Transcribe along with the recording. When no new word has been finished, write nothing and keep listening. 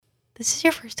This is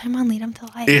your first time on Lead 'em to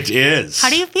Life. It is.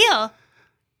 How do you feel?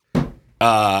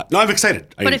 No, I'm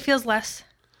excited. But it feels less.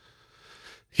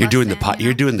 You're less doing than, the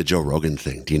You're doing the Joe Rogan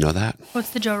thing. Do you know that?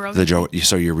 What's the Joe Rogan?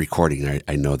 So you're recording.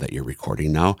 I know that you're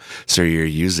recording now. So you're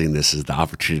using this as the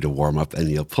opportunity to warm up,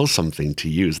 and you'll pull something to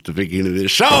use at the beginning of the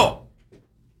show.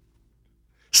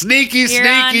 Sneaky, You're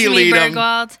on to me, Lead 'em.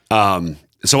 Bergwald.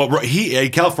 So he in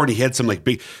California, he had some like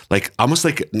big, like almost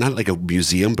like not like a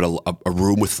museum, but a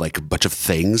room with like a bunch of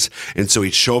things. And so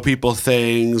he'd show people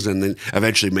things, and then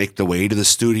eventually make the way to the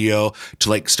studio to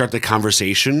like start the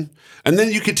conversation. And then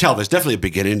you could tell there's definitely a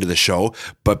beginning to the show,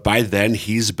 but by then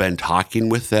he's been talking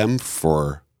with them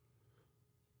for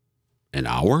an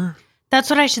hour. That's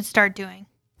what I should start doing.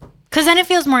 Because then it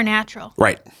feels more natural.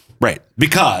 Right.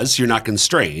 Because you're not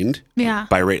constrained. Yeah.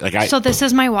 By rate. So this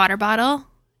is my water bottle.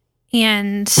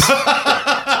 And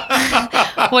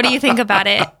what do you think about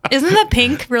it? Isn't the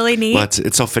pink really neat? Well,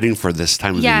 it's so fitting for this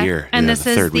time of the year. And this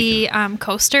the is third the weekend.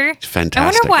 coaster. Fantastic. I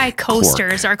wonder why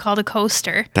coasters are called a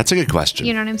coaster. That's a good question.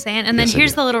 You know what I'm saying? And then Yes, I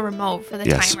here's do. the little remote for the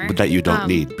timer. But that you don't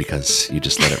need because you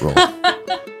just let it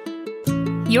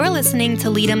roll. You're listening to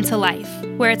Lead 'em to Life,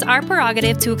 where it's our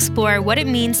prerogative to explore what it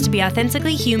means to be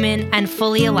authentically human and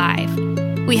fully alive.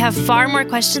 We have far more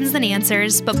questions than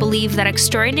answers, but believe that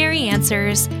extraordinary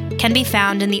answers can be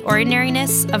found in the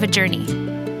ordinariness of a journey.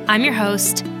 I'm your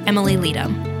host, Emily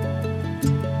Leadham.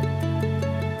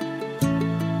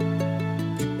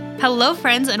 Hello,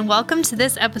 friends, and welcome to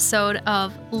this episode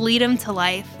of Lead 'em to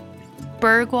Life.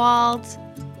 Bergwald,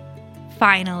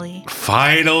 finally.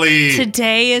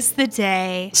 Today is the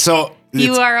day. So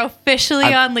You are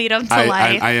officially on Lead 'em to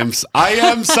Life. I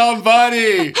am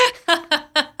somebody.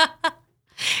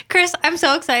 Chris, I'm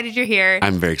so excited you're here.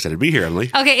 I'm very excited to be here, Emily.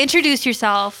 Okay, introduce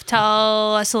yourself.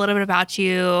 Tell us a little bit about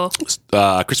you.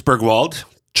 Chris Bergwald,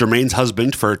 Jermaine's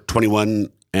husband for 21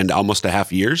 and almost a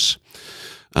half years.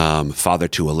 Father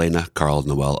to Elena, Carl,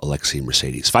 Noel, Alexi,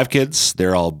 Mercedes. 5 kids.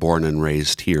 They're all born and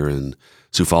raised here in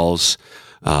Sioux Falls.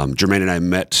 Jermaine and I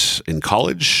met in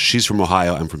college. She's from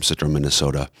Ohio. I'm from Citro,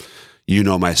 Minnesota. You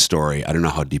know my story. I don't know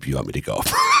how deep you want me to go.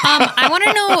 I want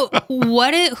to know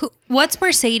what's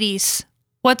Mercedes?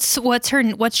 What's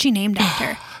she named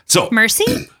after? So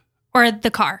Mercy or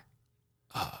the car?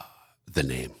 the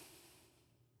name.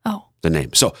 Oh, The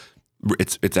name. So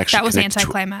it's actually that was connected to-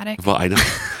 anticlimactic. Well, I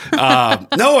know.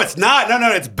 No, it's not.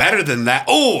 No, it's better than that.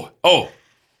 Oh. All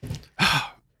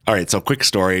right. So quick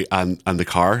story on the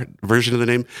car version of the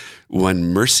name. When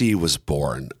Mercy was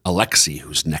born, Alexi,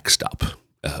 who's next up,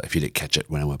 if you didn't catch it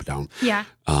when I went down. Yeah.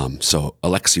 So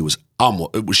Alexi was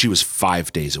she was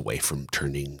 5 days away from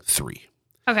turning 3.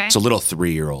 Okay. So little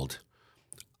 3-year-old,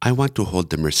 I want to hold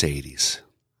the Mercedes.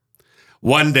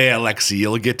 One day, Alexi,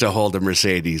 you'll get to hold a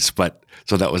Mercedes. But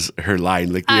so that was her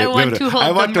line. Like I want to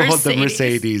hold the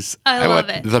Mercedes. I love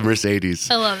it. The Mercedes.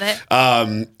 I love it.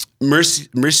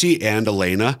 Mercy and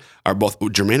Elena are both.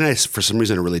 Jermaine and I, for some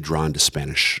reason, are really drawn to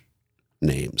Spanish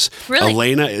names.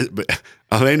 Really?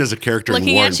 Elena's a character Looking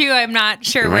in Warren. at you, I'm not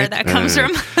sure where Right? that comes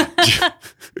from.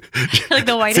 Like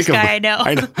the whitest Think of- guy I know.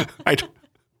 I know.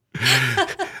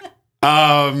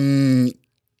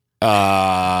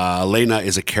 Elena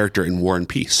is a character in War and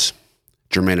Peace.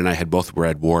 Jermaine and I had both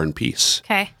read War and Peace.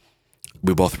 Okay.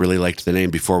 We both really liked the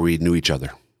name before we knew each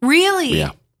other. Really?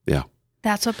 Yeah.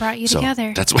 That's what brought you So,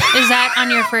 together. that's what- Is that on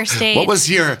your first date? What would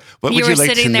you were like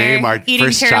to sitting there name our eating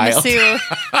first child?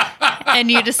 tiramisu,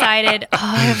 and you decided,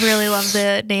 I really love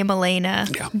the name Elena.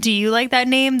 Yeah. Do you like that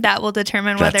name? That will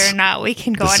determine whether or not we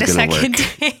can go on a this is gonna second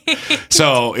work. date.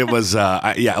 So it was,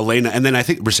 Elena. And then I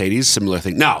think Mercedes, similar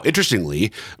thing. Now,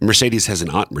 interestingly, Mercedes has an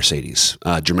aunt Mercedes.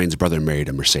 Jermaine's brother married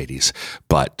a Mercedes,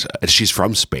 but she's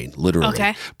from Spain, literally.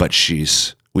 Okay. But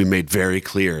we made very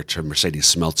clear to Mercedes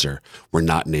Smeltzer, we're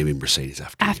not naming Mercedes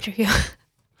after you.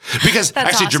 Because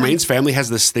That's actually, awesome. Jermaine's family has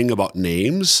this thing about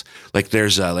names. Like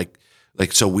there's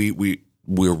so we're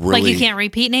really Like you can't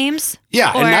repeat names?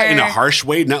 yeah, and not in a Or- harsh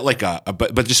way, not like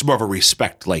but just more of a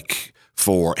respect, like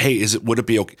for hey, would it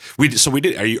be okay? We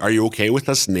did. Are you okay with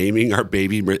us naming our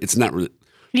baby? It's not really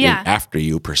Yeah. after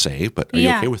you per se, but are you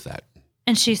Yeah. okay with that?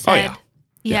 And she said, yeah.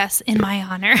 yes, in my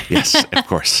honor. Yes, of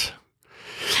course.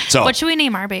 So What should we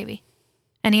name our baby?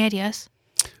 Any ideas?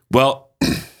 well,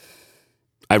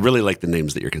 I really like the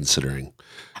names that you're considering.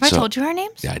 Have I told you our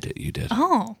names? Yeah, I did. You did.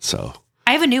 Oh, So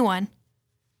I have a new one.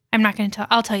 I'm not going to tell.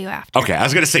 I'll tell you after. okay, I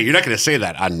was going to say you're not going to say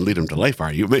that on Lead 'em to Life,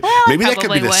 are you? Maybe that could be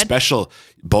probably the would. special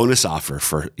bonus offer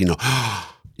for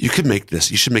you could make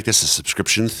this. You should make this a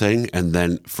subscription thing, and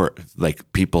then for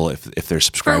like people if they're For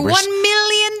subscribers, $1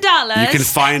 million, you can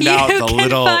find out the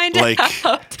little like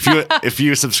out. if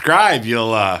you subscribe,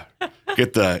 you'll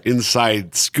get the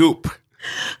inside scoop.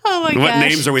 Oh my gosh. What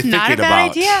names are we thinking Not a bad about?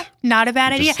 idea. Not a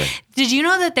bad idea. Interesting. Did you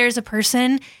know that there's a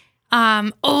person,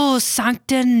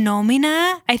 Sancta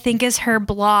Nomina, I think is her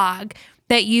blog,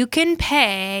 that you can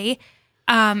pay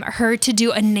her to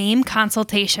do a name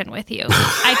consultation with you.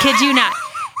 I kid you not.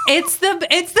 It's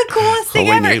the coolest thing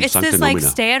Holy ever. name, It's Sancta this like Nomina.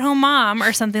 stay-at-home mom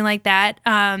or something like that.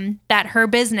 That her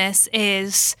business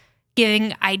is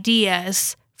giving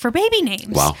ideas for baby names.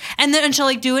 Wow. And then she'll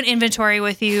like do an inventory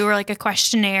with you or like a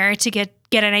questionnaire to get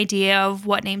an idea of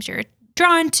what names you're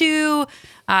drawn to,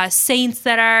 saints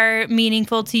that are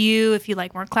meaningful to you if you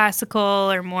like more classical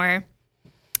or more,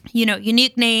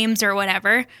 unique names or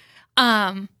whatever.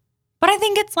 But I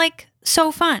think it's like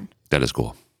so fun. That is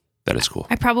cool. That is cool.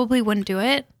 I probably wouldn't do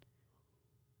it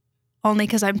only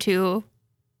because I feel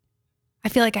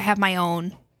like I have my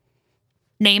own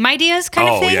name ideas kind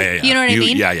of thing. Yeah. You know what I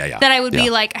mean? Yeah. That I would be Yeah.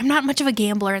 like, I'm not much of a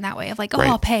gambler in that way of like, Right.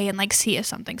 I'll pay and like see if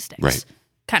something sticks. Right.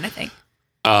 Kind of thing.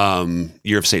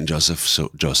 Year of Saint Joseph.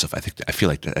 So Joseph, I feel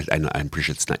like I'm pretty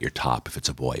sure it's not your top if it's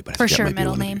a boy, but I For think that sure, might be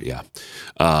middle one of name. your-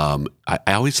 yeah.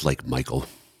 I always like Michael.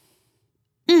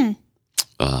 And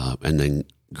then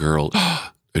girls.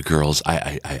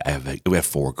 We have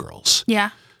 4 girls. Yeah.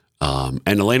 And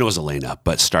Elena was Elena,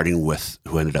 but starting with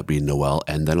who ended up being Noelle,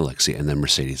 and then Alexia, and then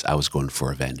Mercedes. I was going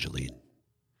for Evangeline.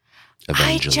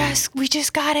 We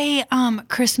just got a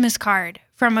Christmas card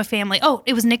from a family. Oh,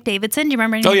 it was Nick Davidson. Do you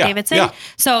remember Nick Davidson? Yeah.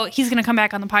 So he's going to come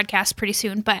back on the podcast pretty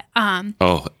soon. But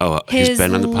he's his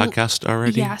been on the podcast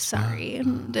already? yeah, sorry,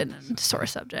 didn't sore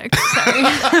subject. Sorry.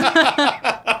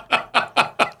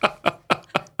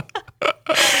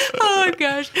 Oh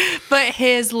gosh, but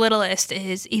his littlest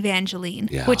is Evangeline,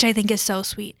 Yeah. which I think is so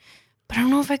sweet. But I don't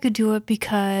know if I could do it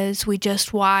because we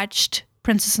just watched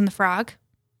Princess and the Frog.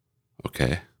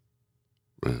 Okay.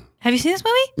 Have you seen this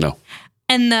movie? No.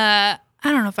 And I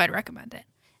don't know if I'd recommend it.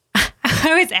 I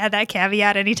always add that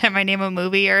caveat anytime I name a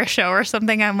movie or a show or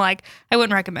something. I'm like, I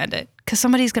wouldn't recommend it because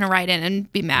somebody's going to write in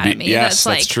and be mad at me. Yes,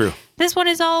 that's that's true. This one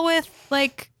is all with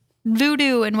like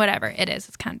voodoo and whatever. It is.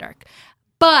 It's kind of dark.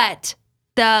 But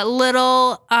the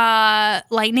little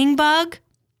lightning bug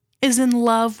is in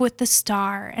love with the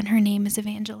star and her name is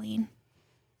Evangeline.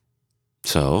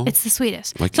 So It's the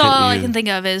sweetest. Why So can't all I you- can think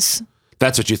of is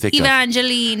that's what you think of.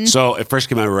 Evangeline. So it first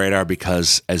came on my radar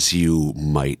because, as you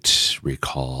might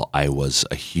recall, I was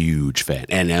a huge fan,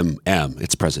 and am,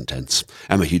 it's present tense.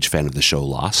 I'm a huge fan of the show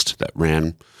Lost that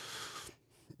ran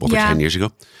over 10 years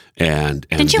ago. And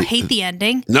Didn't you hate the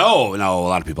ending? No, a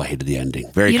lot of people hated the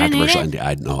ending. Very You didn't hate controversial it?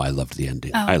 ending. I loved the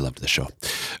ending. Oh. I loved the show.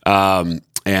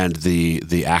 And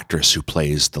the actress who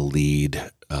plays the lead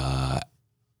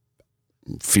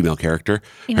female character,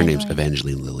 her name's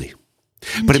Evangeline Lilly.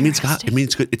 But it means God. It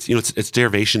means good. It's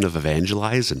derivation of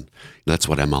evangelize, and that's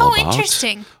what I'm all about.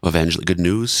 Interesting. Good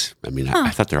news. I mean,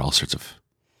 I thought there are all sorts of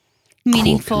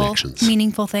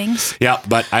Meaningful things. yeah,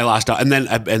 but I lost out, and then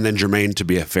Jermaine, to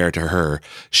be fair to her,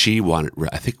 she wanted.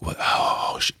 I think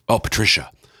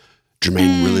Patricia.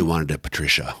 Jermaine really wanted a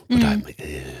Patricia, but I'm like,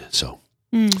 so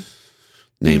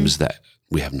names that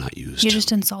we have not used. You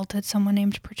just insulted someone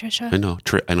named Patricia. I know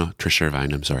Trisha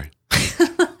Irvine. I'm sorry.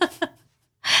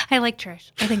 I like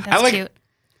Trish. I think that's cute.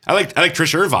 I like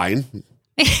Trisha Irvine.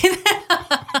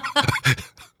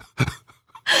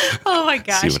 Oh my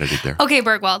gosh. See what I did there? Okay,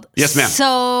 Bergwald. Yes, ma'am.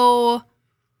 So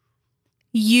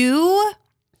you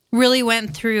really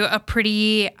went through a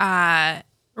pretty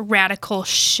radical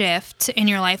shift in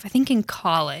your life, I think in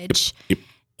college. Yep.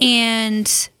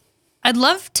 And I'd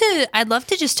love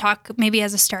to just talk maybe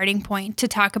as a starting point to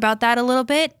talk about that a little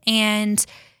bit. And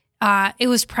it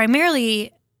was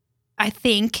primarily, I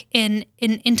think, an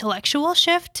intellectual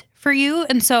shift for you.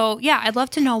 And so, yeah, I'd love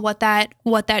to know what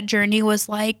that journey was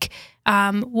like.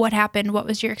 What happened? What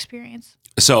was your experience?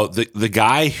 So the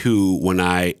guy who,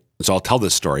 so I'll tell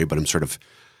this story, but I'm sort of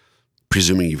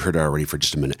presuming you've heard it already for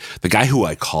just a minute. The guy who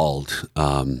I called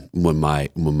when my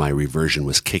reversion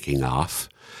was kicking off,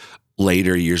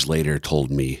 years later, told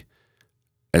me,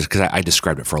 because I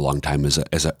described it for a long time as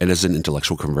an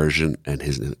intellectual conversion,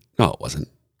 and no, it wasn't.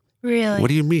 Really? What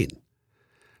do you mean?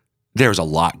 There's a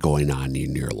lot going on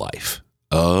in your life.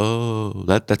 Oh,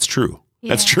 that's true. Yeah.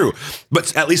 That's true.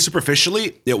 But at least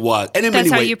superficially, it was. And in That's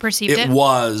many how ways, you perceived it? It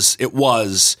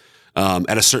was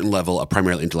at a certain level a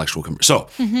primarily intellectual conversion. So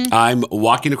I'm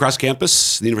walking across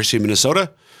campus, the University of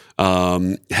Minnesota,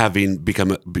 having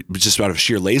become just out of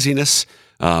sheer laziness,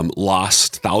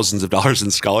 lost thousands of dollars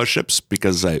in scholarships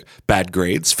because I bad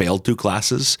grades, failed 2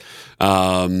 classes.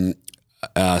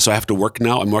 So I have to work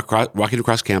now. I'm walking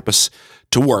across campus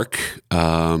to work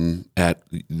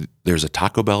there's a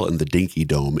Taco Bell in the Dinky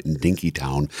Dome in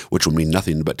Dinkytown, which will mean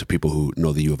nothing but to people who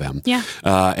know the U of M. Yeah.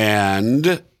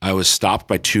 And I was stopped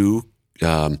by two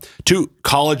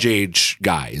college-age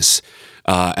guys.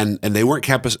 And they weren't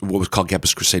what was called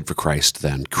Campus Crusade for Christ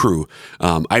then, Crew.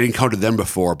 I'd encountered them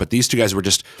before, but these two guys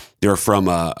they were from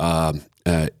a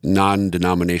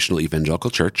non-denominational evangelical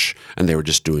church, and they were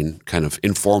just doing kind of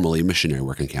informally missionary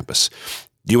work on campus.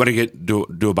 Do you want to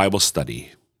do a Bible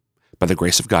study? By the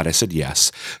grace of God, I said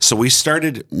yes. So we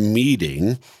started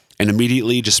meeting, and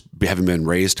immediately, just having been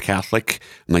raised Catholic,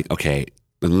 I'm like, okay,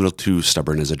 I'm a little too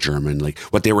stubborn as a German. Like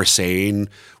what they were saying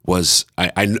was,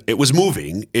 it was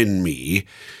moving in me,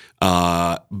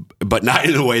 but not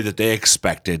in a way that they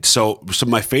expected. So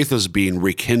my faith was being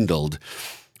rekindled,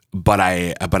 but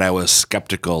I was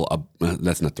skeptical of,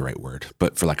 that's not the right word,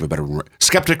 but for lack of a better word,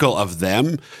 skeptical of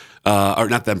them, or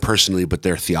not them personally, but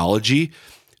their theology.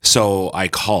 So I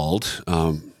called.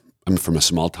 I'm from a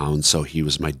small town, so he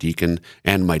was my deacon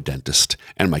and my dentist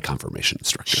and my confirmation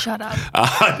instructor. Shut up.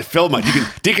 Phil, my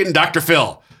deacon, Dr.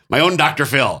 Phil, my own Dr.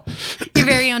 Phil. Your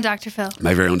very own Dr. Phil.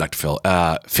 My very own Dr. Phil.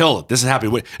 Phil, this is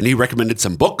happening. And he recommended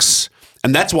some books.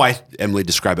 And that's why Emily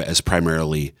described it as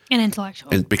primarily an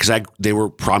intellectual. And because they were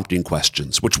prompting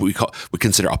questions, which we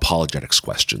consider apologetics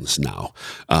questions now,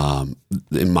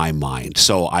 in my mind.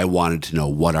 So I wanted to know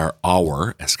what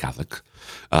are as Catholic,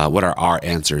 what are our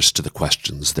answers to the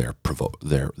questions they're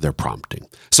prompting.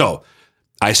 So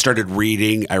I started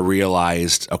reading. I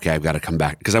realized, okay, I've got to come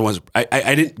back because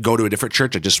I didn't go to a different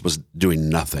church. I just was doing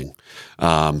nothing.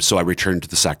 So I returned to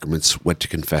the sacraments, went to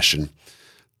confession.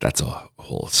 That's a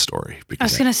whole story. I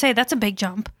was going to say that's a big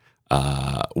jump.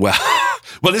 Well,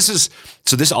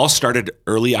 this all started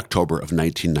early October of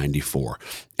 1994,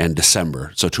 and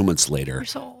December. So 2 months later. You're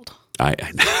so old.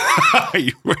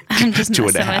 You were I'm just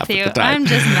 2.5 with you. at the time. I'm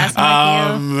just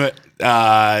messing with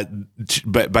you.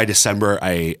 But by December,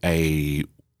 I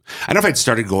don't know if I'd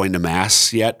started going to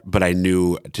Mass yet, but I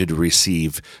knew to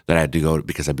receive that I had to go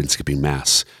because I've been skipping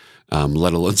Mass,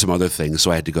 let alone some other things. So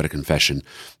I had to go to confession.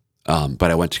 But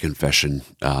I went to confession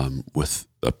with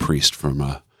a priest from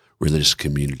a religious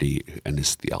community, and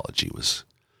his theology was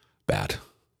bad.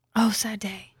 Oh, sad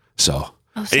day. So,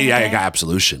 I got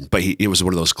absolution, but it was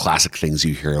one of those classic things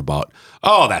you hear about.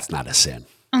 Oh, that's not a sin.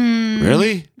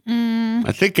 Really?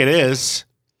 I think it is.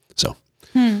 So.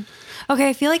 Okay,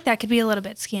 I feel like that could be a little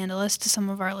bit scandalous to some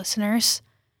of our listeners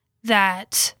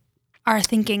that are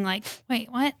thinking like,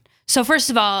 wait, what? So first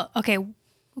of all, okay,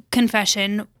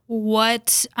 confession.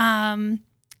 What, very,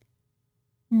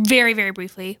 very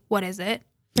briefly, what is it?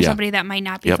 For somebody that might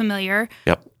not be familiar.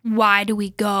 Yep. Why do we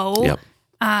go? Yep.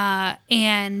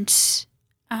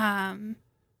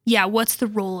 What's the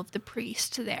role of the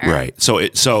priest there? Right.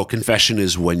 So confession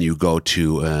is when you go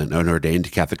to an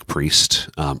ordained Catholic priest,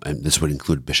 and this would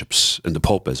include bishops and the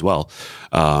Pope as well.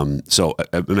 So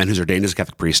a man who's ordained as a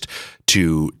Catholic priest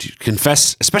to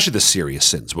confess, especially the serious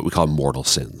sins, what we call mortal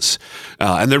sins.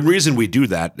 And the reason we do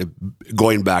that,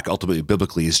 going back ultimately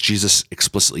biblically, is Jesus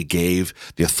explicitly gave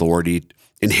the authority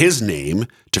in his name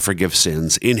to forgive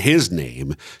sins, in his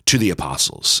name to the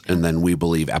apostles. And then we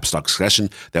believe apostolic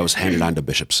succession that was handed on to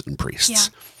bishops and priests. Yeah.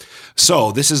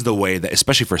 So this is the way that,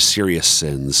 especially for serious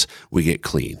sins, we get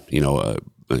clean. You know,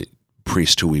 a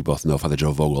priest who we both know, Father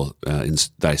Joe Vogel in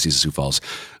Diocese of Sioux Falls,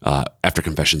 after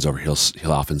confession's over,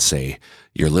 he'll often say,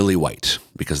 "You're lily white,"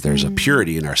 because there's a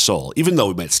purity in our soul. Even though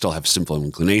we might still have sinful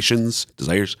inclinations,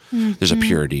 desires, there's a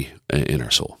purity in our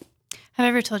soul. Have I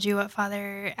ever told you what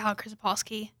Father Al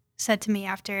Krzypolski said to me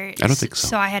after? I don't think so.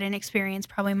 So I had an experience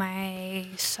probably my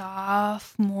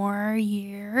sophomore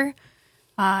year,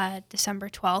 December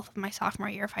 12th of my sophomore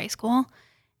year of high school.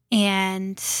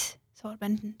 And so it would have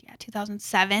been,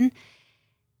 2007.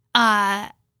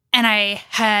 And I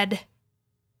had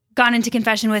gone into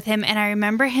confession with him, and I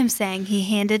remember him saying, he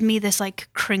handed me this like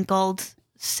crinkled,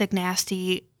 sick,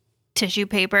 nasty tissue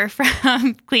paper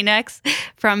from Kleenex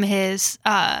from his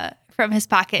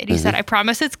pocket. And he said, "I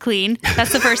promise it's clean."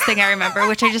 That's the first thing I remember,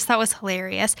 which I just thought was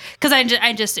hilarious because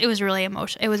it was really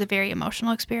emotional. It was a very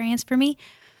emotional experience for me.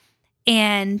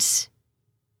 And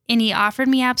he offered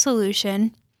me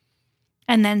absolution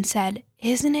and then said,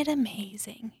 "Isn't it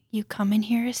amazing? You come in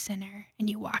here a sinner and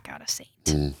you walk out a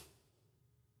saint.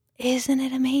 Isn't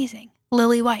it amazing?"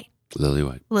 Lily white. Lily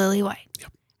white. Lily white.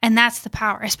 Yep. And that's the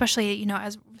power, especially,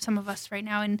 as some of us right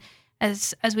now, and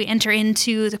as we enter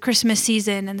into the Christmas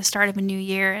season and the start of a new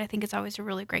year, I think it's always a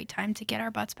really great time to get our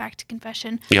butts back to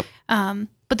confession. Yep.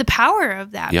 But the power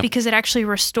of that, because it actually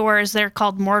restores, they're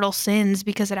called mortal sins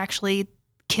because it actually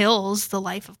kills the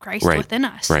life of Christ Right. within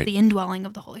us, Right. the indwelling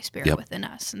of the Holy Spirit Yep. within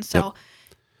us. And so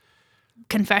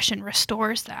confession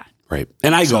restores that. Right.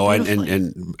 And I So go, and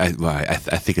beautifully. I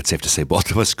think it's safe to say both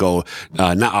of us go,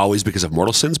 not always because of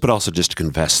mortal sins, but also just to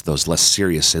confess those less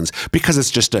serious sins, because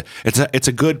it's just it's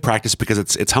a good practice, because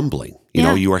it's humbling. You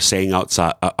know, Yeah. you are saying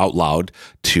out loud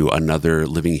to another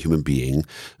living human being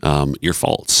your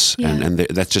faults. Yeah. And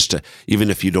that's just, even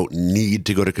if you don't need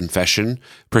to go to confession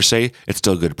per se, it's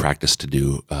still a good practice to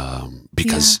do,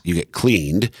 because you get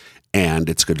cleaned. And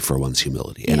it's good for one's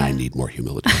humility. And I Yeah. need more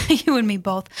humility. You and me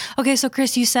both. Okay, so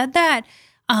Chris, you said that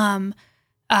I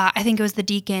think it was the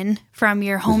deacon from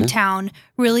your hometown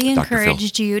really Dr. Phil.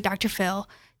 encouraged you, Dr. Phil,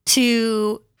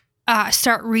 to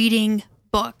start reading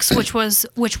books, which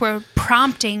were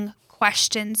prompting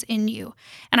questions in you.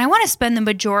 And I want to spend the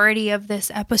majority of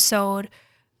this episode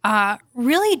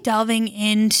really delving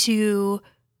into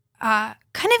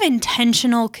kind of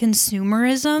intentional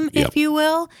consumerism, Yep. if you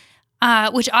will.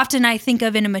 Which often I think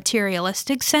of in a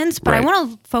materialistic sense, but I Right.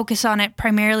 want to focus on it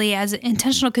primarily as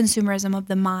intentional consumerism of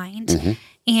the mind Mm-hmm.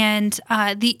 and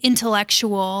the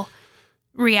intellectual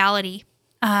reality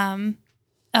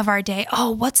of our day. Oh,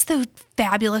 what's the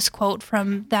fabulous quote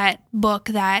from that book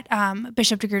that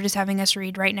Bishop DeGroot is having us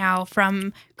read right now,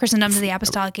 from Christendom to the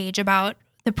Apostolic Age, about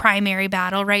the primary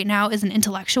battle right now is an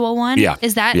intellectual one? Yeah.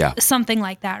 Is that Yeah. something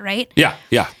like that, right? Yeah.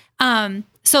 Yeah.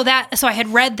 So I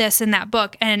had read this in that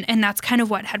book, and that's kind of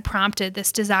what had prompted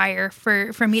this desire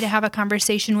for me to have a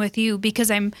conversation with you, because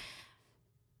I'm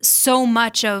so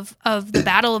much of the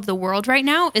battle of the world right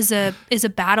now is a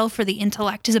battle for the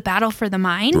intellect, is a battle for the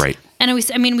mind. Right. And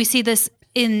we see this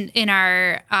in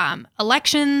our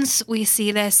elections, we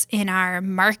see this in our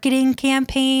marketing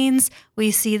campaigns,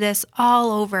 we see this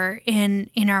all over in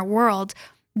our world.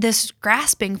 This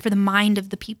grasping for the mind of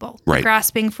the people, Right.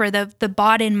 grasping for the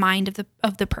bought-in mind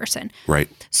of the person. Right.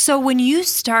 So when you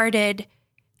started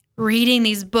reading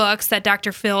these books that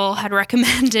Dr. Phil had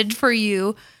recommended for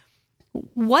you,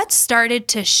 what started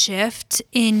to shift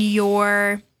in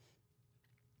your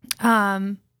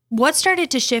heart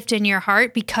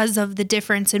because of the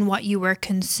difference in what you were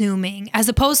consuming, as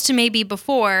opposed to maybe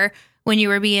before when you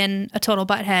were being a total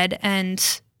butthead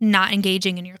and not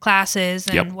engaging in your classes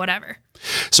and Yep. whatever?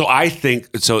 So I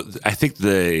think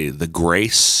the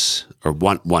grace, or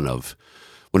one of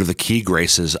the key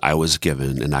graces I was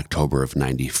given in October of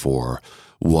 '94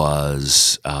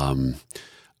 was a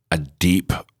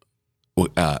deep.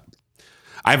 I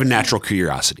have a natural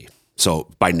curiosity. So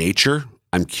by nature,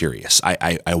 I'm curious.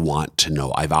 I want to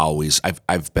know.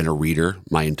 I've been a reader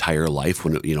my entire life.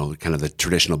 When kind of the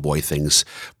traditional boy things,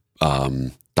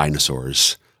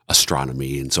 dinosaurs,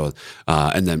 astronomy, and so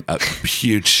and then a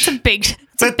huge. It's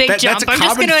a big jump. That's a I'm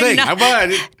just common going thing. to How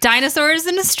about dinosaurs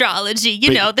and astrology.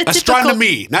 You know, the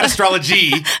astronomy, not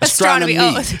astrology. astronomy.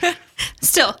 Oh,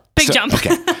 still big jump.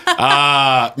 Okay.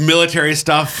 Military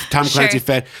stuff. Tom Clancy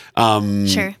Sure. fed.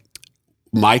 Sure.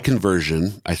 My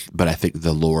conversion, but I think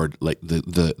the Lord, like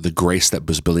the grace that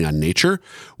was building on nature,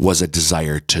 was a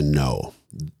desire to know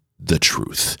the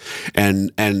truth,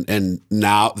 and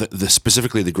now the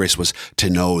specifically the grace was to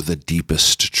know the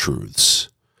deepest truths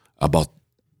about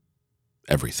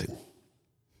everything.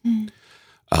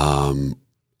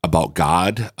 About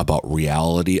God, about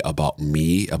reality, about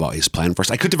me, about His plan for us.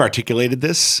 I couldn't have articulated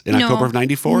this in October of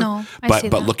 '94, no, I see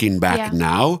but that. looking back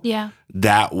now, Yeah.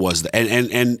 that was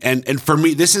and for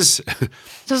me, this is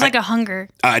So it's like a hunger.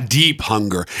 a deep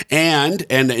hunger and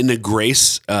in a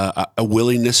grace, a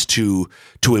willingness to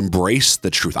embrace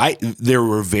the truth. There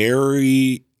were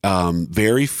very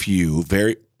few.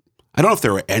 I don't know if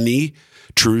there were any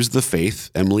truths of the faith,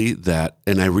 Emily,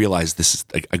 and I realize this is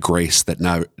a grace that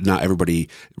not everybody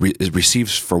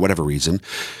receives for whatever reason.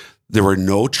 There were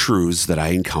no truths that I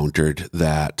encountered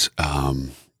that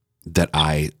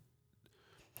I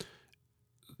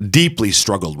deeply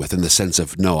struggled with, in the sense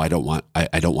of, no, I don't want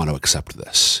to accept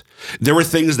this. There were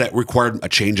things that required a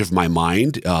change of my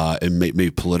mind, and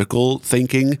maybe political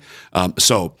thinking.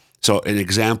 So an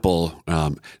example,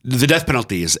 the death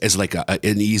penalty is like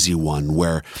an easy one,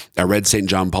 where I read St.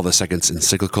 John Paul II's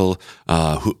encyclical,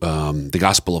 The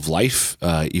Gospel of Life,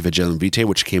 Evangelium Vitae,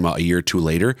 which came out a year or two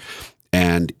later,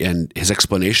 and his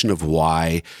explanation of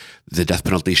why the death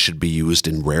penalty should be used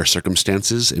in rare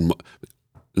circumstances, and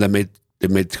it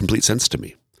made complete sense to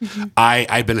me. Mm-hmm.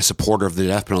 I've been a supporter of the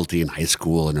death penalty in high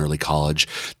school and early college.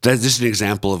 That's just an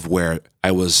example of where I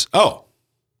was, oh,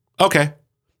 okay.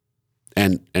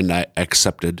 And I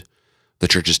accepted the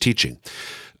church's teaching.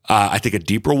 I think a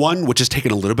deeper one, which has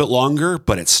taken a little bit longer,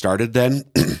 but it started then,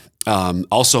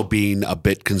 Also being a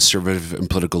bit conservative in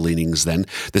political leanings, then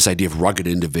this idea of rugged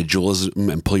individualism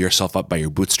and pull yourself up by your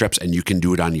bootstraps and you can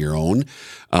do it on your own.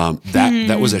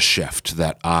 That was a shift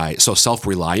so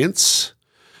self-reliance,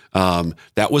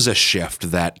 that was a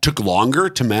shift that took longer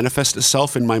to manifest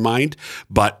itself in my mind,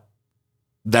 but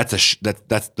that's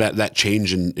that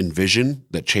change in vision,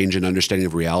 that change in understanding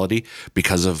of reality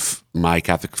because of my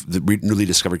newly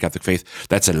discovered Catholic faith.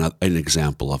 That's an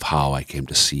example of how I came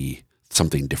to see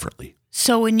something differently.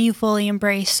 So when you fully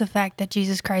embraced the fact that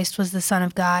Jesus Christ was the Son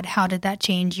of God, how did that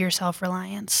change your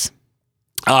self-reliance?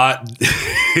 Like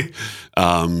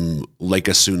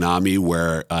a tsunami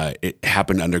where it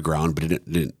happened underground, but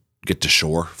it didn't get to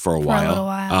shore for a little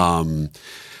while.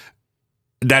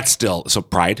 That's still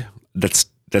pride. That's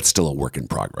still a work in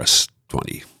progress.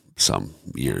 20 some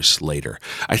years later,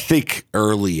 I think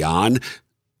early on.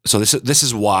 So this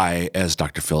is why, as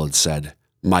Dr. Phil had said,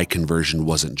 my conversion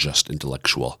wasn't just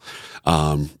intellectual.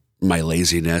 My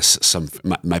laziness,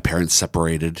 my parents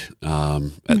separated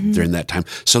during that time.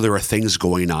 So there were things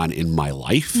going on in my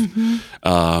life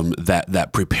that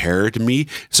prepared me.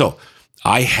 So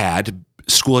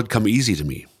school had come easy to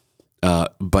me.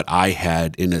 But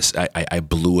I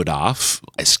blew it off.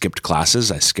 I skipped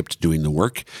classes. I skipped doing the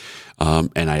work.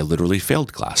 And I literally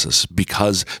failed classes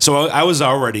so I was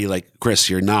already like, Chris,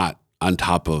 you're not on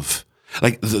top of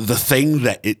like the thing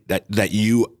that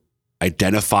you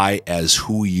identify as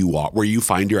who you are, where you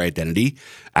find your identity,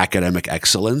 academic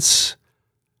excellence,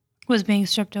 was being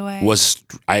stripped away.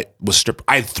 I was stripped.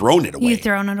 I'd thrown it away. You'd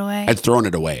thrown it away. I'd thrown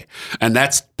it away, and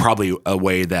that's probably a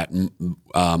way that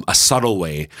a subtle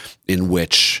way in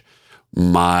which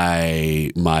my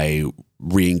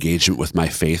re-engagement with my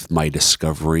faith, my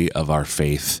discovery of our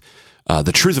faith,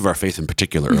 the truth of our faith in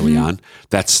particular, early on.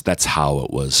 That's how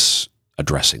it was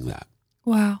addressing that.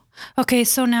 Wow. Okay,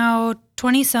 so now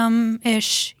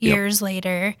 20-some-ish years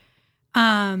later,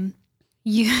 what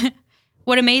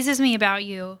amazes me about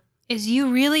you is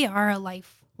you really are a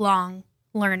lifelong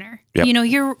learner. Yep. You know,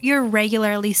 you're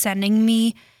regularly sending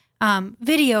me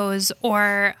videos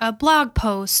or a blog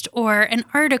post or an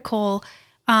article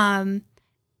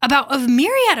about a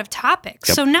myriad of topics.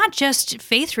 Yep. So not just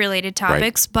faith-related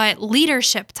topics, but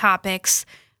leadership topics,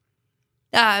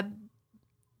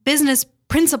 business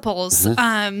principles,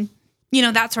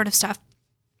 that sort of stuff.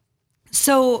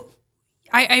 So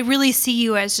I really see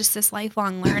you as just this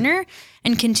lifelong learner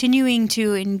and continuing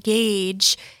to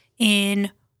engage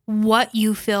in what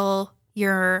you fill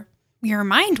your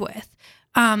mind with.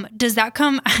 Does that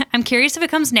come, I'm curious if it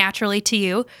comes naturally to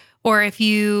you or if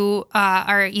you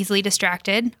are easily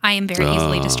distracted. I am very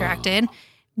easily distracted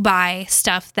by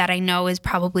stuff that I know is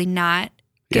probably not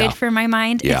good for my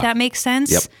mind, if that makes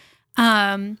sense. Yep.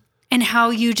 And how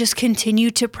you just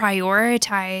continue to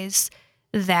prioritize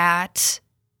that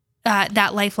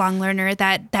lifelong learner,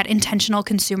 that intentional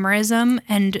consumerism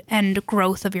and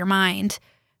growth of your mind,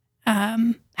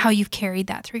 how you've carried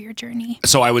that through your journey.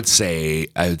 So I would say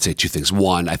two things.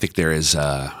 One, I think there is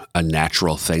a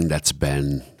natural thing that's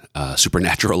been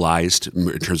supernaturalized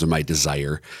in terms of my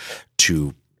desire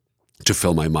to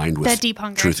fill my mind with that deep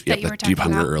hunger truth. That you were talking deep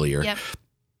hunger about earlier. Yep.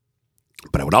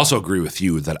 But I would also agree with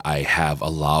you that I have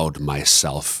allowed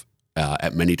myself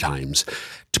at many times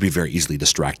to be very easily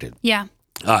distracted. Yeah.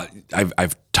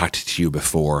 I've talked to you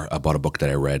before about a book that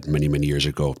I read many, many years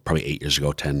ago, probably 8 years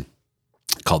ago, 10,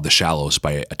 called The Shallows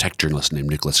by a tech journalist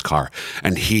named Nicholas Carr.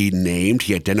 And he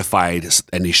identified,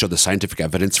 and he showed the scientific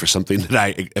evidence for something that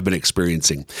I have been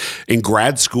experiencing. In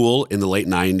grad school in the late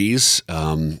 90s,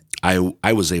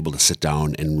 I was able to sit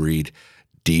down and read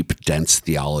deep, dense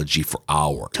theology for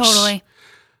hours. Totally.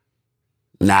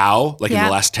 Now, in the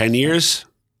last 10 years,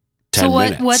 10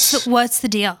 minutes. What's the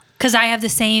deal? Because I have the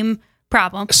same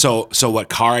problem. So what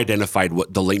Carr identified,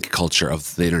 what the link culture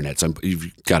of the internet. So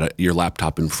you've got your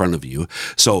laptop in front of you.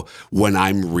 So when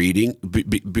I'm reading,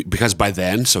 because by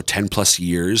then, so 10 plus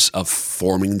years of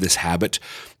forming this habit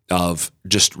of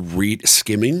just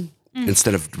skimming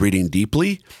instead of reading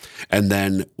deeply, and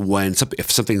then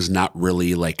if something's not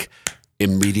really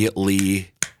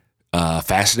immediately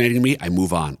fascinating me, I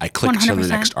move on. I click 100%. To the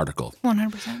next article.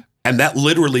 100%. And that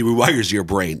literally rewires your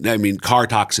brain. I mean, Carr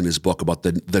talks in his book about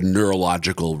the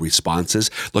neurological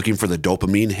responses, looking for the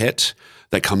dopamine hit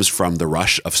that comes from the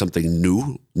rush of something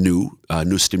new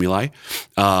stimuli.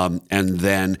 And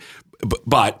then,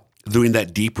 but doing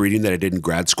that deep reading that I did in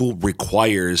grad school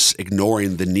requires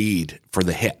ignoring the need for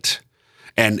the hit.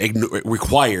 and it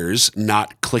requires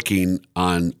not clicking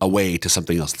on away to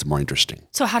something else that's more interesting.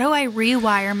 So how do I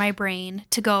rewire my brain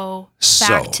to go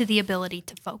back to the ability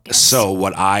to focus? So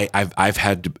what I've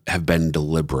had to have been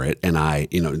deliberate, and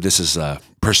this is a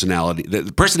personality.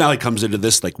 The personality comes into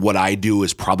this. Like what I do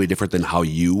is probably different than how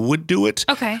you would do it.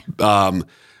 Okay.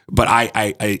 But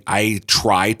I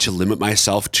try to limit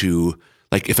myself to,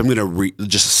 like, if I'm going to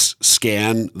just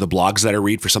scan the blogs that I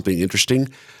read for something interesting,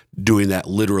 doing that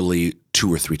literally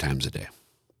 2 or 3 times a day.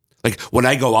 Like when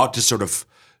I go out to sort of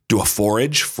do a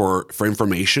forage for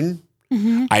information,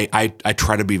 I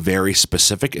try to be very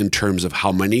specific in terms of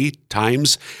how many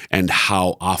times and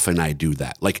how often I do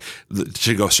that. Like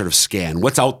to go sort of scan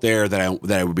what's out there that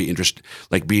I would be interested,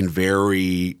 like being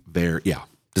very, very, yeah.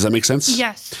 Does that make sense?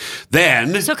 Yes.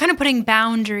 Then. So kind of putting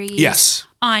boundaries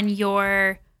on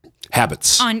your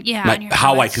habits. On your habits.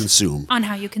 How I consume. On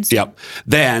how you consume. Yep.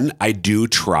 Then I do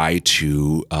try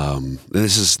to,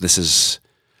 this is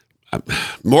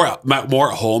more at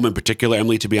home in particular,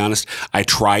 Emily, to be honest, I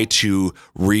try to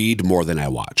read more than I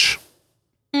watch.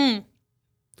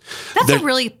 That's a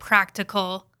really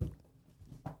practical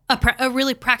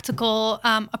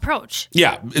approach.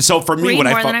 Yeah. So for me, Read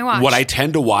more than I watch. what I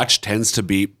tend to watch tends to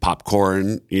be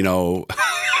popcorn, Yeah.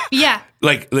 Yeah.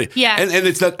 And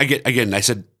it's not, again, I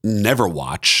said never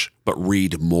watch, but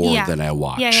read more than I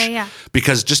watch. Yeah.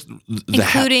 Because just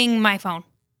including my phone.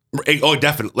 Oh,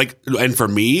 definitely. And for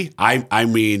me,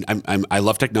 I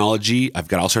love technology. I've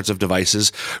got all sorts of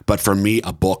devices, but for me,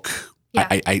 a book,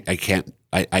 I can't.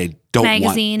 I don't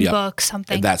magazine, want book,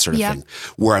 something that sort of thing,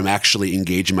 where I'm actually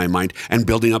engaging my mind and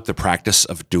building up the practice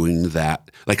of doing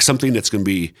that. Like something that's going to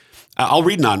be, I'll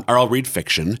read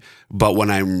fiction, but when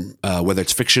I'm whether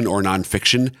it's fiction or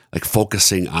nonfiction, like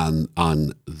focusing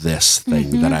on this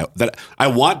thing that I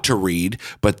want to read,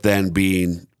 but then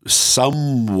being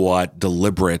somewhat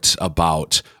deliberate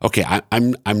about, okay,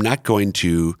 I'm not going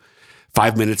to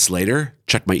 5 minutes later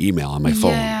check my email on my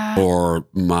phone or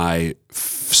my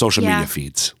social media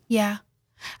feeds. Yeah.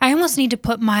 I almost need to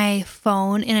put my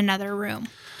phone in another room.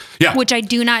 Yeah. Which I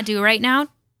do not do right now,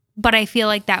 but I feel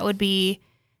like that would be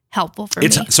helpful for me.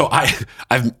 So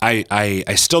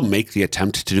I still make the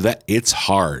attempt to do that. It's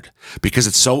hard because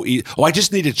it's so easy. Oh, I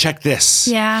just need to check this.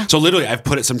 Yeah. So literally I've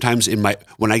put it sometimes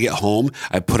when I get home,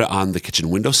 I put it on the kitchen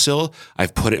windowsill.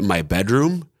 I've put it in my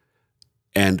bedroom,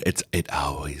 and it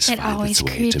always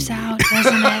creeps out,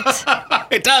 doesn't it?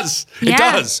 It does. Yeah. It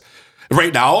does.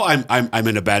 Right now I'm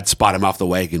in a bad spot. I'm off the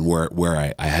wagon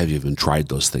where I have even tried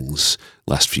those things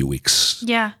last few weeks.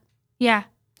 Yeah. Yeah.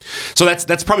 So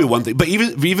that's probably one thing. But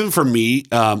even for me,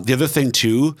 the other thing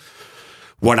too,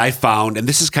 what I found, and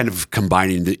this is kind of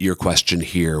combining your question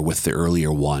here with the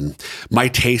earlier one, my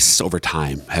tastes over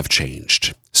time have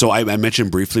changed. So I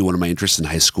mentioned briefly one of my interests in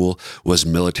high school was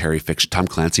military fiction, Tom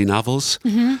Clancy novels.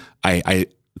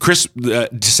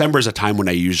 December is a time when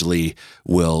I usually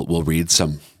will read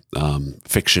some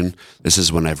fiction. This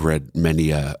is when I've read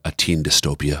many a teen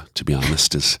dystopia, to be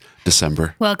honest, is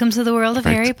December. Welcome to the world of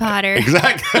Harry Potter.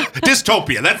 Exactly.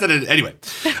 Dystopia. That's it. Anyway.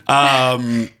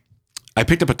 I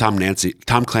picked up a Tom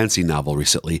Clancy novel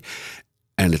recently,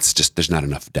 and it's just, there's not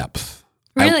enough depth.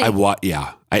 Really?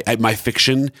 My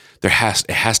fiction, it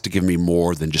has to give me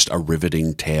more than just a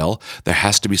riveting tale. There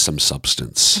has to be some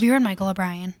substance. Have you read Michael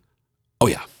O'Brien? Oh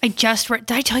yeah.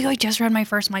 Did I tell you I just read my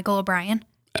first Michael O'Brien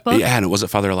book? Yeah, and it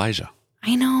wasn't Father Elijah.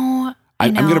 I know.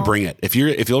 I'm going to bring it. If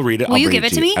you'll read it, will I'll you bring give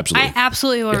it to me? Absolutely. I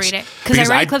absolutely will read it because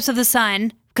I read Eclipse of the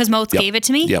Sun because Moats gave it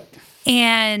to me. Yep.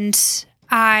 And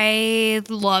I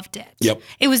loved it. Yep.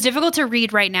 It was difficult to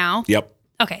read right now. Yep.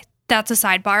 Okay. That's a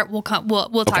sidebar. We'll talk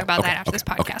about that after this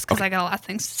podcast because I got a lot of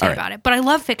things to say about it. But I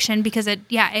love fiction because it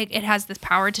has this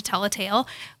power to tell a tale.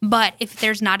 But if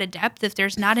there's not a depth, if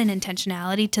there's not an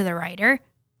intentionality to the writer,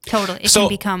 totally it can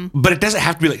become. But it doesn't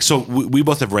have to be like. So we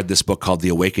both have read this book called The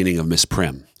Awakening of Miss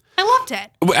Prim. I loved it.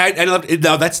 I loved it.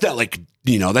 No, that's not like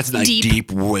that's not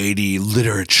deep, weighty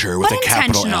literature with a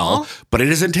capital L. But it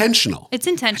is intentional. It's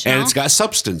intentional, and it's got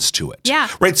substance to it. Yeah.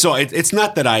 Right. So it's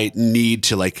not that I need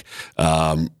to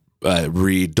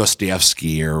read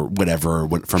Dostoevsky or whatever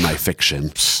for my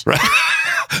fiction. Right.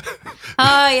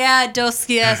 Oh yeah,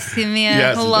 Dostoevsky.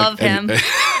 Yes, love him.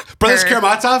 Brothers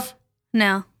Karamazov?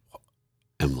 No.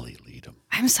 Emily Leadham.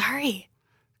 I'm sorry.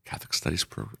 Catholic Studies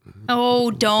program.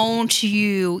 Oh, don't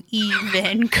you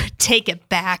even take it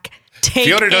back.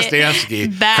 Fyodor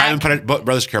Dostoevsky, Crime and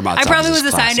Brothers Karamazov. I probably was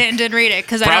assigned it and didn't read it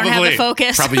because I don't have the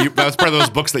focus. Probably that was part of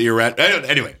those books that you read.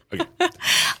 Anyway. Okay.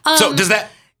 So does that...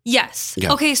 Yes.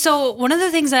 Yeah. Okay, so one of the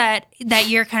things that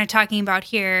you're kind of talking about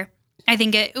here, I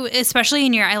think especially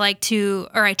in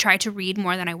I try to read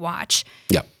more than I watch.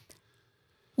 Yeah.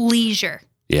 Leisure.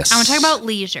 Yes. I want to talk about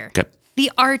leisure. Okay.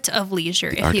 The art of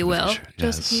leisure, if you will. Leisure.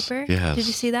 Joseph Yes. Pieper. Yes. Did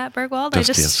you see that, Bergwald?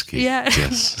 Dostoevsky. Yes.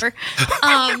 Yes.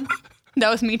 That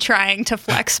was me trying to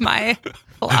flex my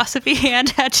philosophy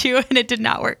hand at you, and it did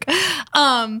not work.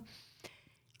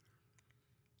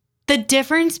 The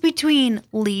difference between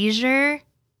leisure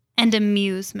and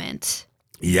amusement.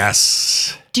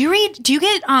 Yes. Do you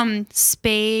get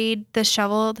Spade, the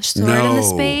shovel, the sword, and the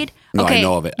spade? No, I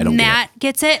know of it. I don't Nat get it.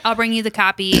 gets it. I'll bring you the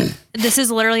copy. This is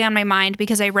literally on my mind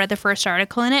because I read the first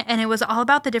article in it, and it was all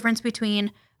about the difference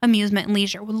between amusement and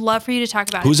leisure. Would love for you to talk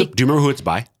about it. Do you remember who it's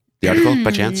by? The article,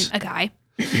 by chance? A guy.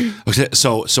 Okay,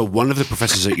 so one of the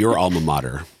professors at your alma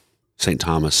mater, St.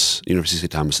 Thomas, University of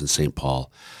St. Thomas in St.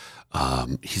 Paul,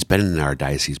 he's been in our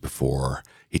diocese before.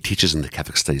 He teaches in the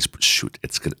Catholic Studies. Shoot,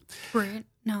 it's good. Right.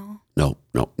 No. No.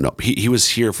 He was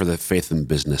here for the Faith and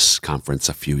Business Conference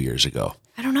a few years ago.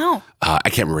 I don't know. I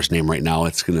can't remember his name right now.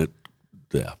 It's gonna.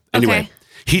 Yeah. Anyway, Okay.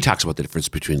 he talks about the difference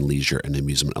between leisure and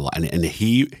amusement a lot, and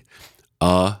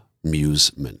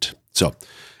amusement. So,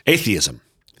 atheism,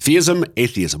 theism,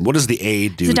 atheism. What does the A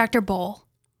do? Is it Dr. Bowl?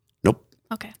 Nope.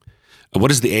 Okay. What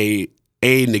does the A?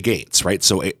 A negates, right?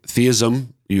 So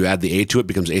theism, you add the A to it,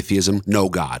 becomes atheism. No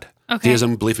God. Okay.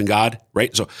 Theism, belief in God,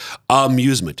 right? So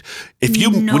amusement.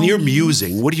 When you're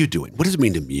musing, what are you doing? What does it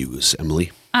mean to muse,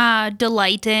 Emily?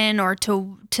 Delight in or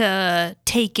to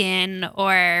take in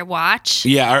or watch.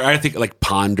 Yeah, I think like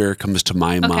ponder comes to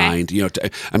my mind. You know,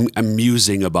 I'm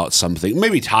musing about something,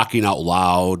 maybe talking out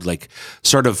loud, like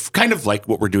kind of like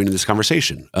what we're doing in this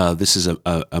conversation. This is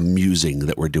a musing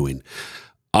that we're doing.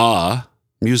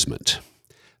 Amusement,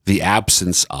 the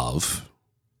absence of,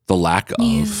 the lack of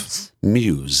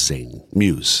musing,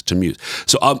 to muse.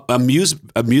 So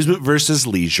amusement versus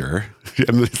leisure.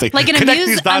 Like an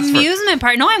amusement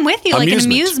park. No, I'm with you. Like an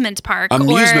amusement park.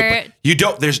 You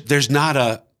don't. There's not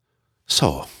a.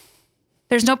 So.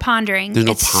 There's no pondering. There's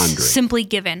no it's pondering. Simply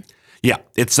given. Yeah,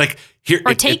 it's like here.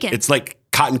 Or taken. It's like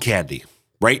cotton candy,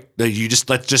 right?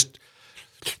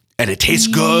 And it tastes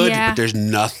good, but there's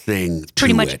nothing to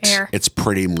pretty much it. Air. It's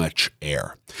pretty much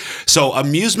air. So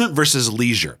amusement versus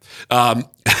leisure.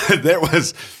 There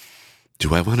was.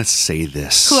 Do I want to say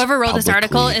this? Whoever wrote publicly? this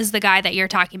article is the guy that you're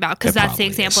talking about because that's the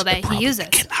example that he uses. I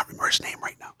cannot remember his name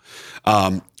right now.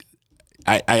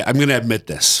 I'm going to admit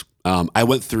this. I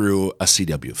went through a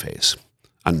CW phase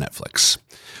on Netflix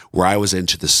where I was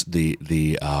into the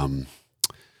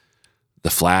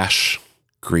Flash,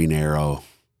 Green Arrow.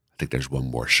 I think there's one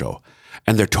more show,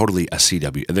 and they're totally a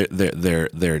CW.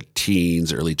 They're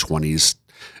teens, early 20s,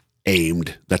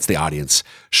 aimed. That's the audience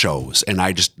shows, and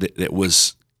it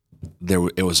was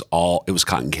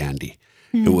cotton candy.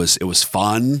 Mm. It was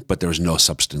fun, but there was no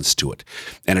substance to it.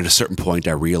 And at a certain point,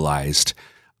 I realized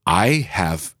I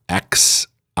have X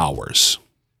hours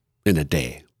in a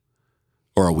day,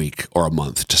 or a week, or a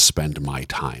month to spend my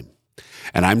time,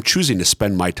 and I'm choosing to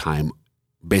spend my time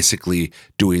basically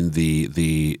doing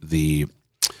the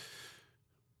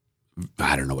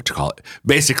I don't know what to call it.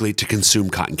 Basically, to consume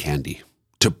cotton candy,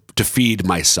 to feed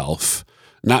myself,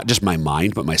 not just my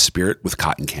mind, but my spirit with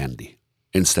cotton candy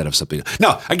instead of something.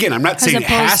 Now, again, I'm not saying it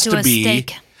has to be.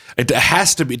 Steak. It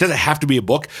has to be. It doesn't have to be a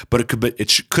book, but it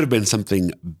could have been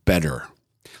something better.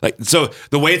 Like, so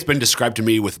the way it's been described to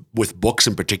me with books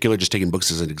in particular, just taking books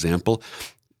as an example.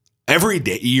 Every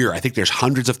year, I think there's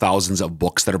hundreds of thousands of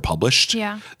books that are published.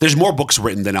 Yeah. There's more books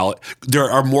written there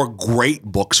are more great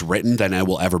books written than I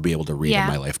will ever be able to read in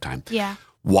my lifetime. Yeah.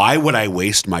 Why would I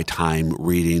waste my time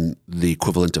reading the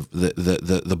equivalent of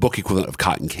the book equivalent of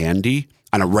cotton candy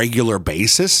on a regular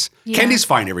basis? Yeah. Candy's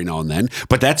fine every now and then,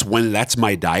 but that's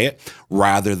my diet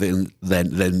rather than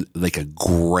like a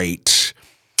great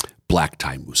black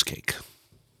tie mousse cake.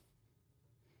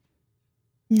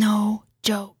 No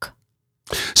joke.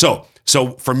 So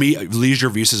for me, leisure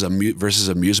versus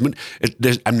amusement.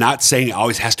 I'm not saying it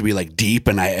always has to be like deep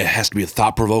and it has to be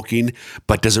thought provoking,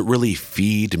 but does it really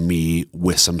feed me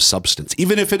with some substance,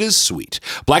 even if it is sweet?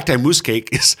 Black tie mousse cake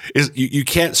is you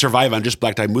can't survive on just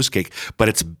black tie mousse cake, but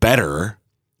it's better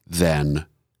than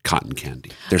cotton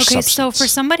candy. There's substance. So for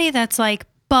somebody that's like,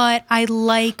 but I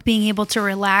like being able to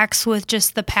relax with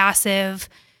just the passive,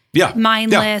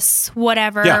 mindless,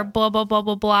 whatever, blah blah blah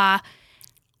blah blah.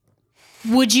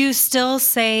 Would you still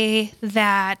say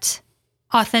that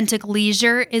authentic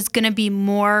leisure is going to be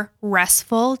more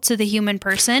restful to the human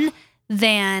person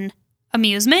than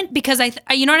amusement? Because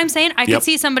you know what I'm saying? I could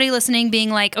see somebody listening being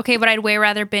like, okay, but I'd way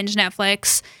rather binge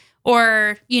Netflix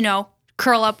or,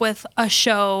 curl up with a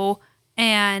show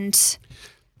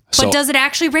but does it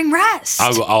actually bring rest?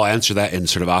 I'll answer that in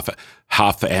sort of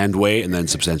half-and way and then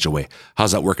substantial way.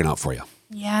 How's that working out for you?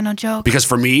 Yeah, no joke. Because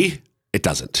for me, it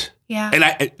doesn't. Yeah. And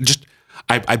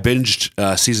I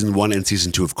binged season 1 and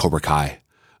season 2 of Cobra Kai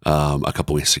a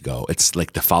couple weeks ago. It's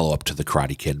like the follow up to the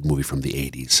Karate Kid movie from the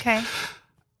 80s. Okay.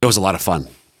 It was a lot of fun,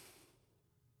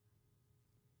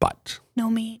 but No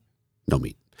meat. no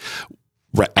meat.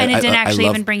 Right. And it didn't actually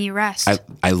even bring you rest.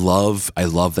 I love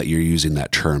that you're using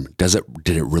that term.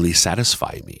 Did it really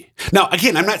satisfy me? Now,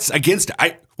 again, I'm not against it.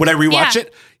 Would I rewatch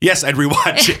it? Yes, I'd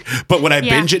rewatch it. But would I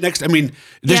binge it next? I mean,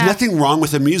 there's nothing wrong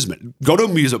with amusement. Go to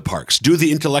amusement parks, do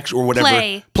the intellectual or whatever.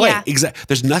 Play. Yeah. Exactly.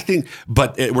 There's nothing,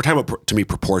 but we're talking about, to me,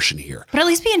 proportion here. But at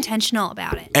least be intentional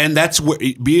about it. And that's where,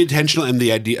 be intentional. And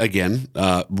the idea, again,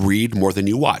 read more than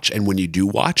you watch. And when you do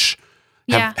watch,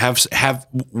 have some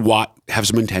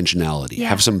intentionality,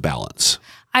 have some balance.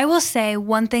 I will say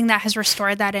one thing that has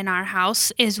restored that in our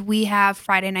house is we have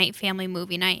Friday night family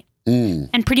movie night.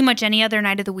 And pretty much any other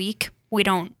night of the week, we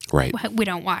don't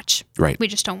watch. Right. We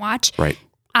just don't watch. Right.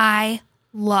 I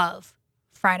love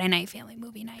Friday night family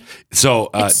movie night. So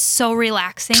it's so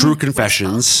relaxing. True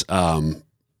confessions.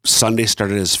 Sunday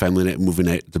started as family night movie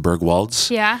night at the Bergwalds.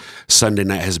 Yeah. Sunday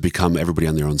night has become everybody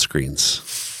on their own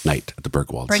screens night at the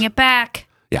Bergwalds. Bring it back.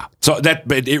 Yeah. So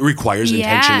but it requires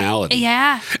intentionality.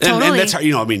 Yeah. Totally. And that's how,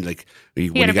 I mean, like,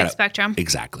 you got a big spectrum.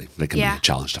 Exactly. That can be a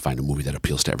challenge to find a movie that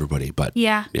appeals to everybody. But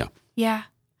yeah.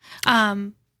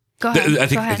 Go ahead. I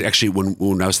think actually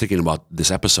when I was thinking about this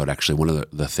episode, actually one of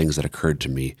the things that occurred to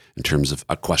me in terms of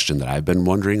a question that I've been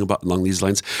wondering about along these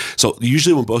lines. So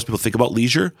usually when most people think about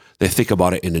leisure, they think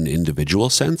about it in an individual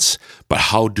sense. But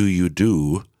how do you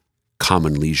do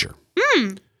common leisure?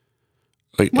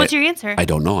 Like, what's your answer? I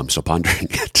don't know. I'm still pondering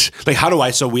it. Like, how do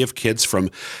I? So we have kids from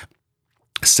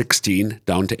 16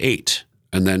 down to 8,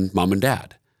 and then mom and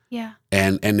dad. Yeah.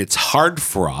 And it's hard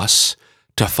for us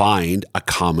to find a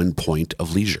common point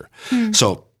of leisure.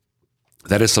 So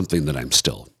that is something that I'm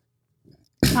still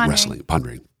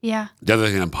pondering. Yeah. The other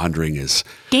thing I'm pondering is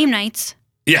game nights.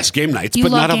 Yes, game nights. You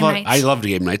but love not game all. nights. I love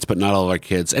game nights, but not all of our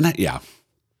kids. And the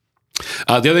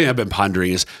other thing I've been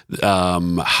pondering is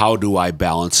how do I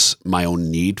balance my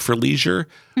own need for leisure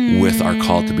with our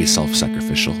call to be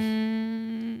self-sacrificial?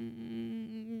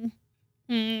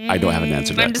 I don't have an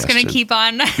answer to that I'm just question. going to keep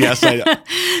on Yes, I know.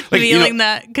 feeling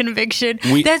that conviction.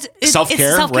 It's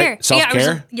self-care, right?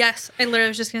 Self-care. Yeah, yes, I literally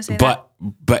was just going to say that.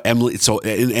 But Emily, so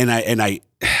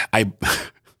I'm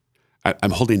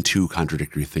holding two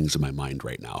contradictory things in my mind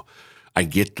right now. I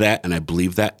get that and I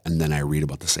believe that, and then I read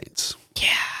about the saints.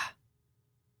 Yeah.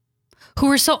 Who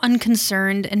are so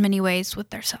unconcerned in many ways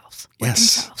with themselves.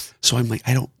 Yes. So I'm like,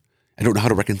 I don't know how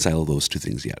to reconcile those two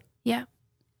things yet. Yeah.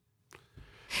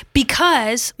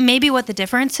 Because maybe what the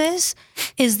difference is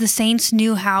the saints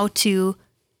knew how to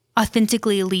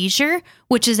authentically leisure,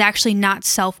 which is actually not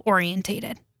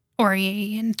self-oriented.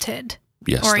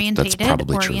 Yes, orientated, that's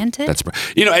probably oriented. True.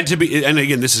 That's and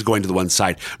again, this is going to the one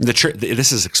side. The church,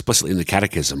 this is explicitly in the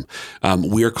Catechism.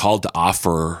 We are called to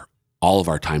offer all of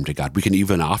our time to God. We can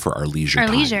even offer our leisure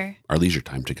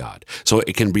time to God. So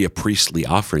it can be a priestly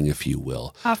offering, if you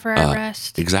will. Offer our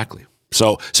rest. Exactly.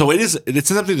 So it's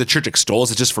something the church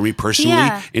extols. It's just for me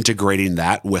personally integrating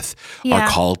that with our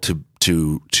call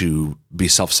to be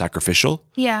self-sacrificial.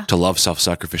 Yeah. To love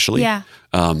self-sacrificially. Yeah.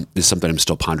 Is something I'm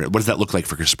still pondering. What does that look like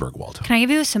for Chris Bergwald? Can I give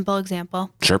you a simple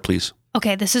example? Sure, please.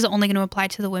 Okay, this is only going to apply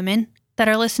to the women that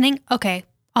are listening. Okay,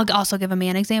 I'll also give a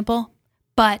man example.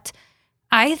 But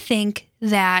I think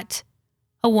that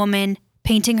a woman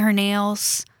painting her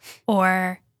nails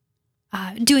or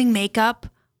doing makeup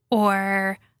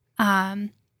or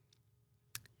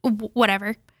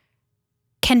whatever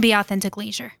can be authentic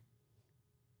leisure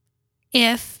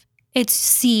if it's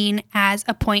seen as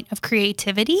a point of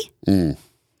creativity. Right.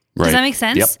 Does that make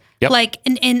sense? Yep. Like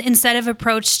instead of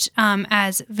approached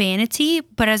as vanity,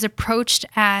 but as approached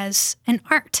as an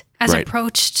art, as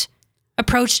approached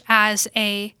as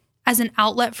an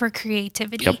outlet for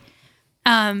creativity. Yep.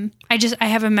 I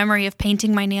have a memory of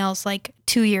painting my nails like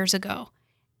 2 years ago.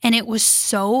 And it was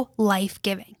so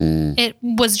life-giving. It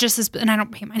was just this, and I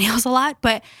don't paint my nails a lot,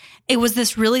 but it was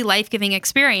this really life-giving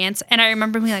experience. And I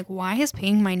remember being like, why is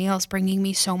painting my nails bringing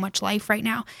me so much life right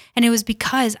now? And it was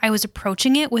because I was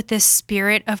approaching it with this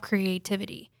spirit of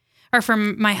creativity. Or for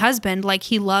my husband, like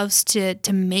he loves to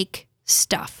make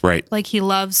stuff. Right. Like he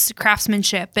loves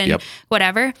craftsmanship and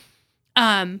whatever.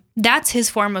 That's his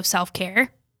form of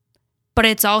self-care. But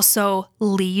it's also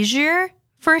leisure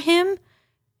for him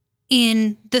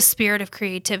in the spirit of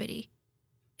creativity.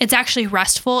 It's actually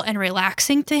restful and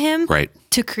relaxing to him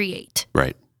to create.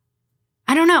 Right.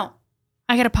 I don't know.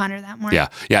 I got to ponder that more. Yeah.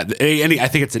 Yeah. And I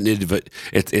think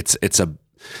it's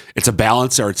it's a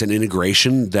balance, or it's an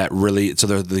integration that really, so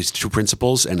there are these two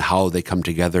principles and how they come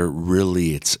together.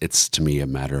 Really, it's to me a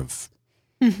matter of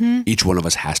each one of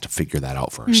us has to figure that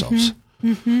out for ourselves.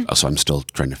 So I'm still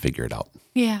trying to figure it out.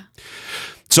 Yeah.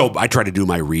 So I try to do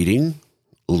my reading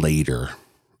later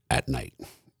at night.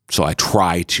 So I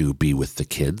try to be with the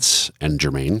kids and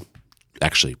Jermaine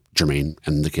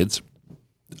and the kids.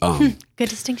 Good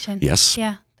distinction. Yes.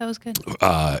 Yeah, that was good.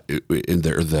 In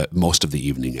the most of the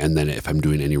evening. And then if I'm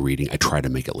doing any reading, I try to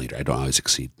make it later. I don't always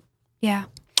succeed. Yeah.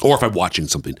 Or if I'm watching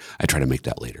something, I try to make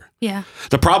that later. Yeah.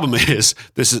 The problem is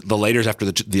the later is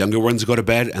after the younger ones go to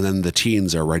bed, and then the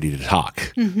teens are ready to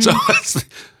talk.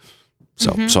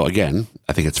 So again,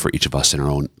 I think it's for each of us in our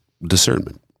own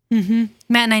discernment. Matt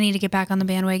and I need to get back on the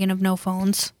bandwagon of no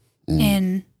phones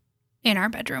in our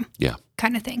bedroom. Yeah.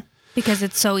 Kind of thing. Because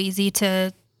it's so easy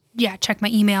to check my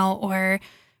email or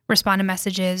respond to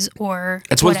messages or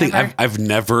That's one whatever. thing I've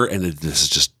never, and this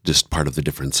is just part of the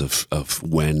difference of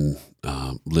when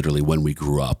literally when we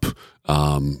grew up.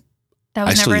 That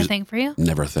was never a thing for you?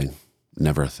 Never a thing.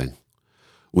 Never a thing.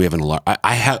 We have an alarm.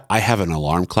 I have an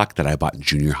alarm clock that I bought in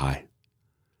junior high.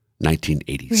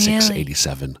 1986, Really?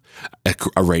 87,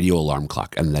 a radio alarm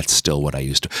clock. And that's still what I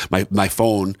used to. My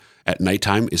phone at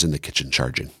nighttime is in the kitchen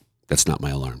charging. That's not my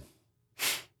alarm.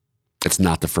 It's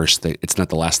not the first thing. It's not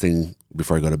the last thing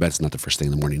before I go to bed. It's not the first thing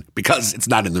in the morning because it's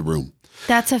not in the room.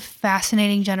 That's a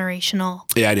fascinating generational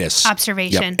it is.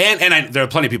 observation. Yep. And there are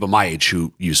plenty of people my age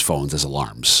who use phones as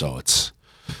alarms. So it's.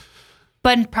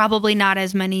 But probably not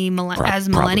as many as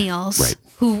millennials. Right.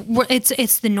 Who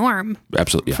it's the norm.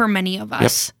 Absolutely. Yeah. For many of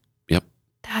us. Yep.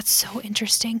 That's so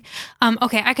interesting.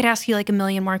 Okay, I could ask you like a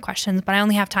million more questions, but I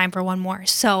only have time for one more.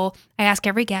 So I ask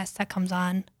every guest that comes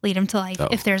on, Lead 'em to Life,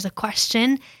 if there's a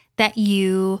question that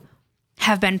you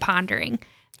have been pondering.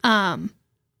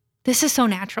 This is so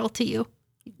natural to you.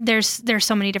 There's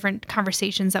so many different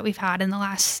conversations that we've had in the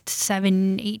last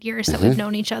 7-8 years that we've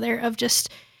known each other of just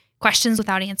questions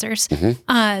without answers.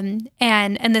 And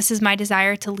this is my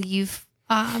desire to leave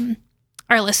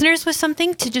our listeners with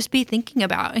something to just be thinking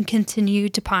about and continue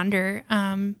to ponder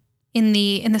in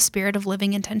the spirit of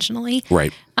living intentionally.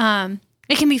 Right.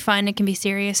 It can be fun, it can be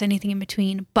serious, anything in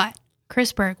between. But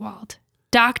Chris Burgwald,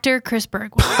 Dr. Chris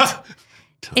Burgwald,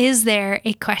 is there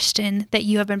a question that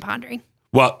you have been pondering?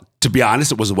 Well, to be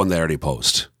honest, it was the one that I already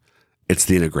posed. It's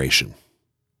the integration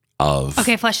of.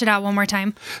 Okay, flesh it out one more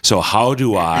time. So how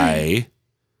do I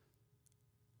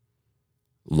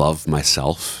love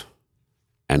myself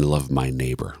and love my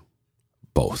neighbor,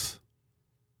 both?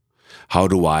 How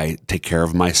do I take care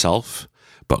of myself,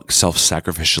 but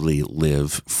self-sacrificially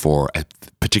live for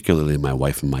particularly my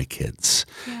wife and my kids?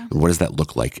 Yeah. And what does that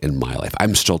look like in my life?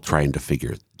 I'm still trying to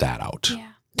figure that out. Yeah.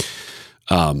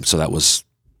 So that was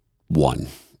one.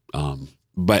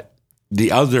 But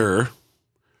the other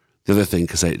thing,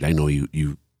 because I know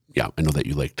I know that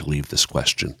you like to leave this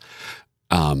question.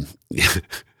 I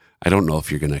don't know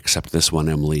if you're going to accept this one,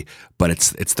 Emily, but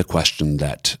it's the question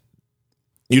that,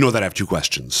 that I have two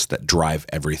questions that drive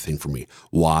everything for me.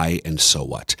 Why and so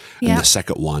what? Yeah. And the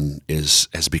second one has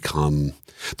become,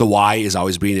 the why is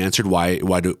always being answered. Why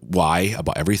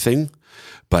about everything?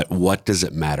 But what does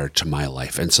it matter to my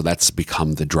life? And so that's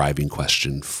become the driving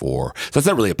question so that's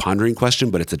not really a pondering question,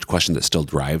 but it's a question that still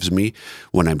drives me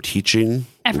when I'm teaching.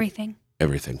 Everything.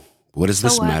 What does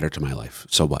this matter to my life?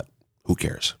 So what? Who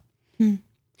cares?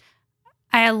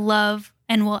 I love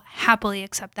and will happily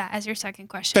accept that as your second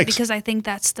question. Thanks. Because I think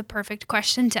that's the perfect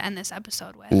question to end this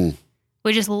episode with.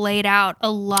 We just laid out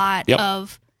a lot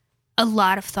of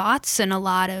thoughts and a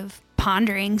lot of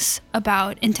ponderings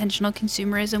about intentional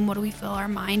consumerism. What do we fill our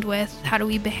mind with? How do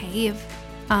we behave?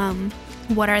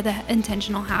 What are the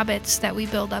intentional habits that we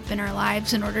build up in our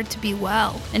lives in order to be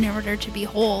well, in order to be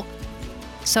whole?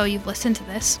 So you've listened to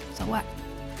this. So what?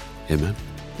 Amen.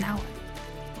 Now what?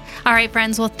 All right,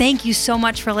 friends. Well, thank you so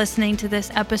much for listening to this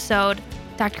episode.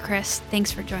 Dr. Chris,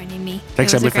 thanks for joining me.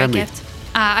 Thanks, Emily, for having me.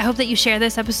 I hope that you share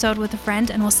this episode with a friend,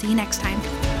 and we'll see you next time.